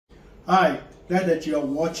Hi, glad that you are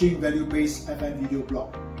watching Value-Based FM video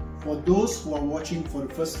blog. For those who are watching for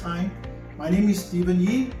the first time, my name is Stephen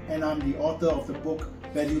Yee and I'm the author of the book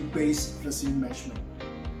Value-Based Facility Management.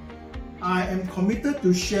 I am committed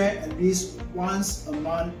to share at least once a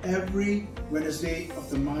month, every Wednesday of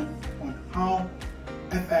the month, on how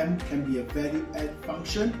FM can be a value-add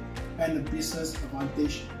function and a business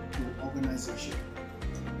advantage to organization.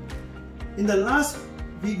 In the last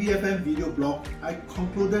VBFM video blog, I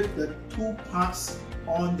concluded the two parts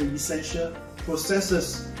on the essential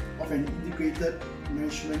processes of an integrated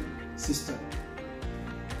management system.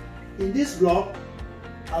 In this blog,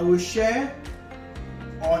 I will share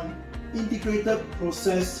on integrated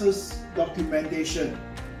processes documentation,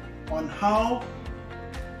 on how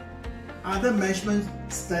other management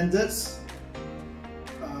standards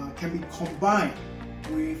can be combined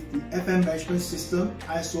with the FM management system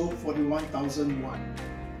ISO 41001.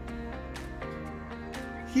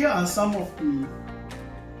 Here are some of the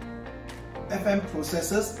FM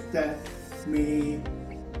processes that may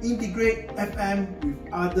integrate FM with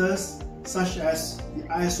others, such as the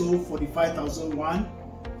ISO 45001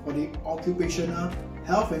 for the Occupational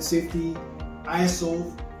Health and Safety,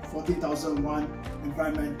 ISO 14001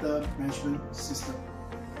 Environmental Management System.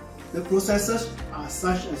 The processes are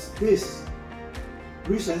such as this: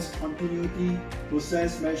 risk and continuity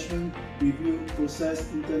process, management review process,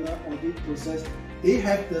 internal audit process. They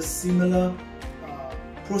have the similar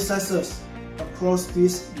processes across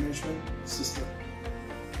this management system.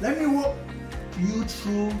 Let me walk you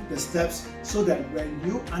through the steps so that when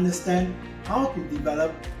you understand how to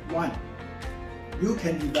develop one, you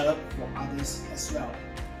can develop for others as well.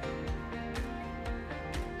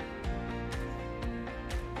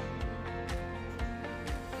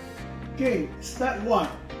 Okay, step 1.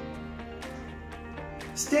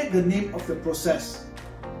 State the name of the process,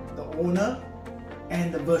 the owner,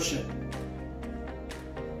 and the version.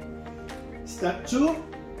 Step 2.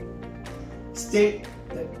 State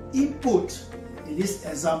the input. In this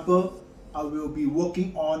example, I will be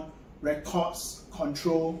working on records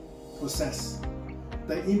control process.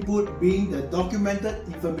 The input being the documented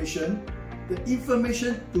information, the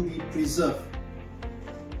information to be preserved.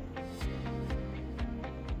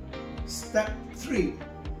 Step 3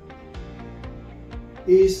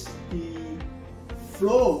 is the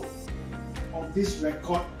flow of this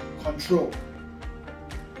record control.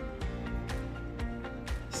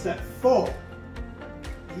 Step 4,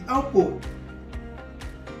 the output.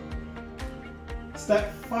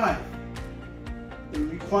 Step 5, the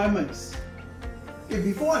requirements. Okay,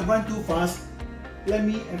 before I run too fast, let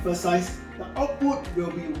me emphasize the output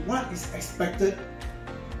will be what is expected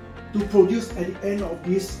to produce at the end of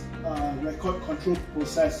this record control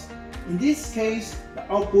process. In this case, the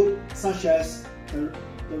output, such as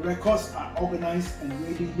the records are organized and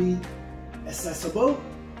readily accessible,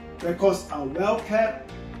 records are well kept,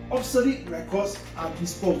 obsolete records are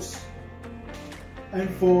disposed. And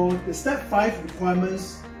for the step 5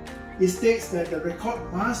 requirements, it states that the record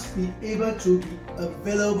must be able to be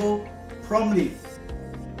available promptly.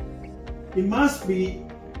 It must be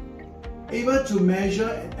able to measure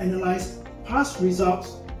and analyze past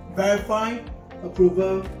results, verify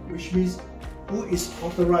approval, which means who is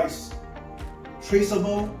authorized,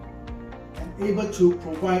 traceable, and able to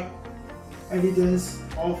provide evidence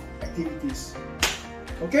of activities.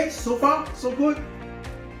 Okay, so far so good?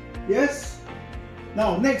 Yes?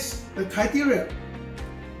 Now next, the criteria.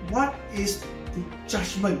 What is the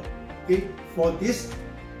judgment, okay, for this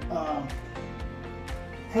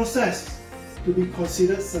process to be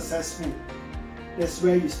considered successful? That's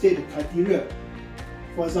where you state the criteria.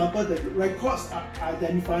 For example, the records are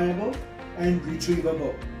identifiable and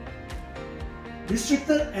retrievable.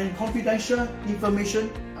 Restricted and confidential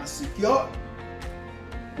information are secured.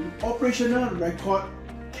 The operational record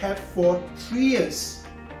kept for 3 years.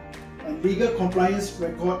 And legal compliance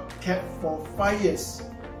record kept for 5 years.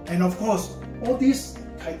 And of course, all these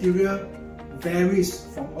criteria varies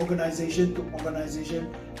from organization to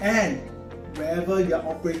organization and wherever you are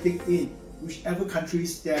operating in, whichever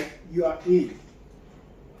countries that you are in.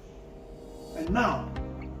 And now,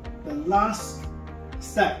 the last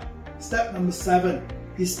step, step number 7,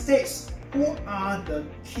 it states who are the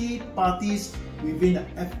key parties within the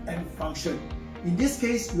FM function. In this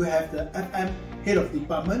case, you have the FM head of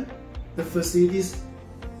department, the facilities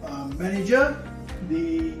manager,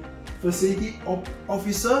 the facility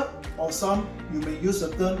officer, or some you may use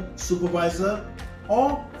the term supervisor,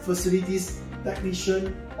 or facilities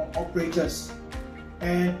technician or operators.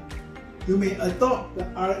 And you may adopt the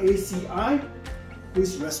RACI, who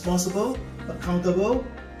is responsible, accountable,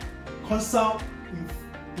 consult,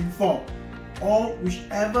 inform. or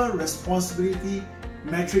whichever responsibility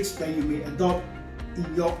metrics that you may adopt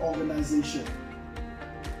in your organization.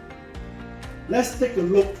 Let's take a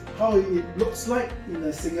look how it looks like in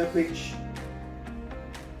a single page.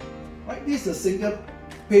 Right, this is a single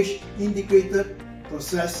page integrated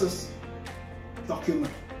processes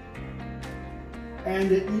document. And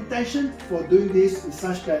the intention for doing this is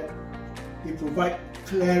such that it provides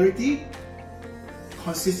clarity,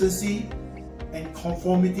 consistency, and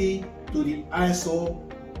conformity to the ISO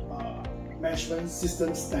management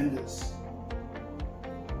system standards.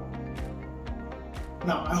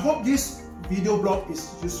 Now, I hope this video blog is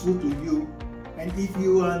useful to you, and if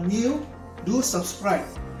you are new, do subscribe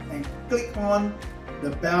and click on the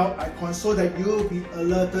bell icon so that you will be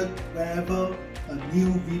alerted whenever a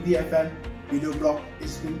new VBFM video blog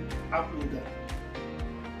is being uploaded.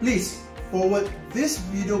 Please forward this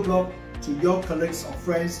video blog to your colleagues or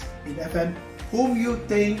friends in FM whom you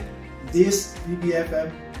think this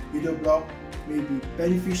VBFM video blog may be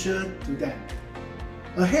beneficial to them.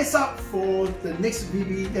 A heads up for the next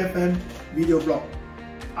VBFM video blog.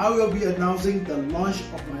 I will be announcing the launch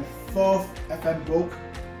of my 4th FM book,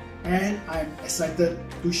 and I'm excited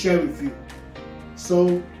to share with you.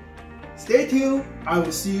 So stay tuned. I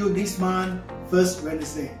will see you next month, first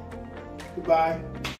Wednesday. Goodbye.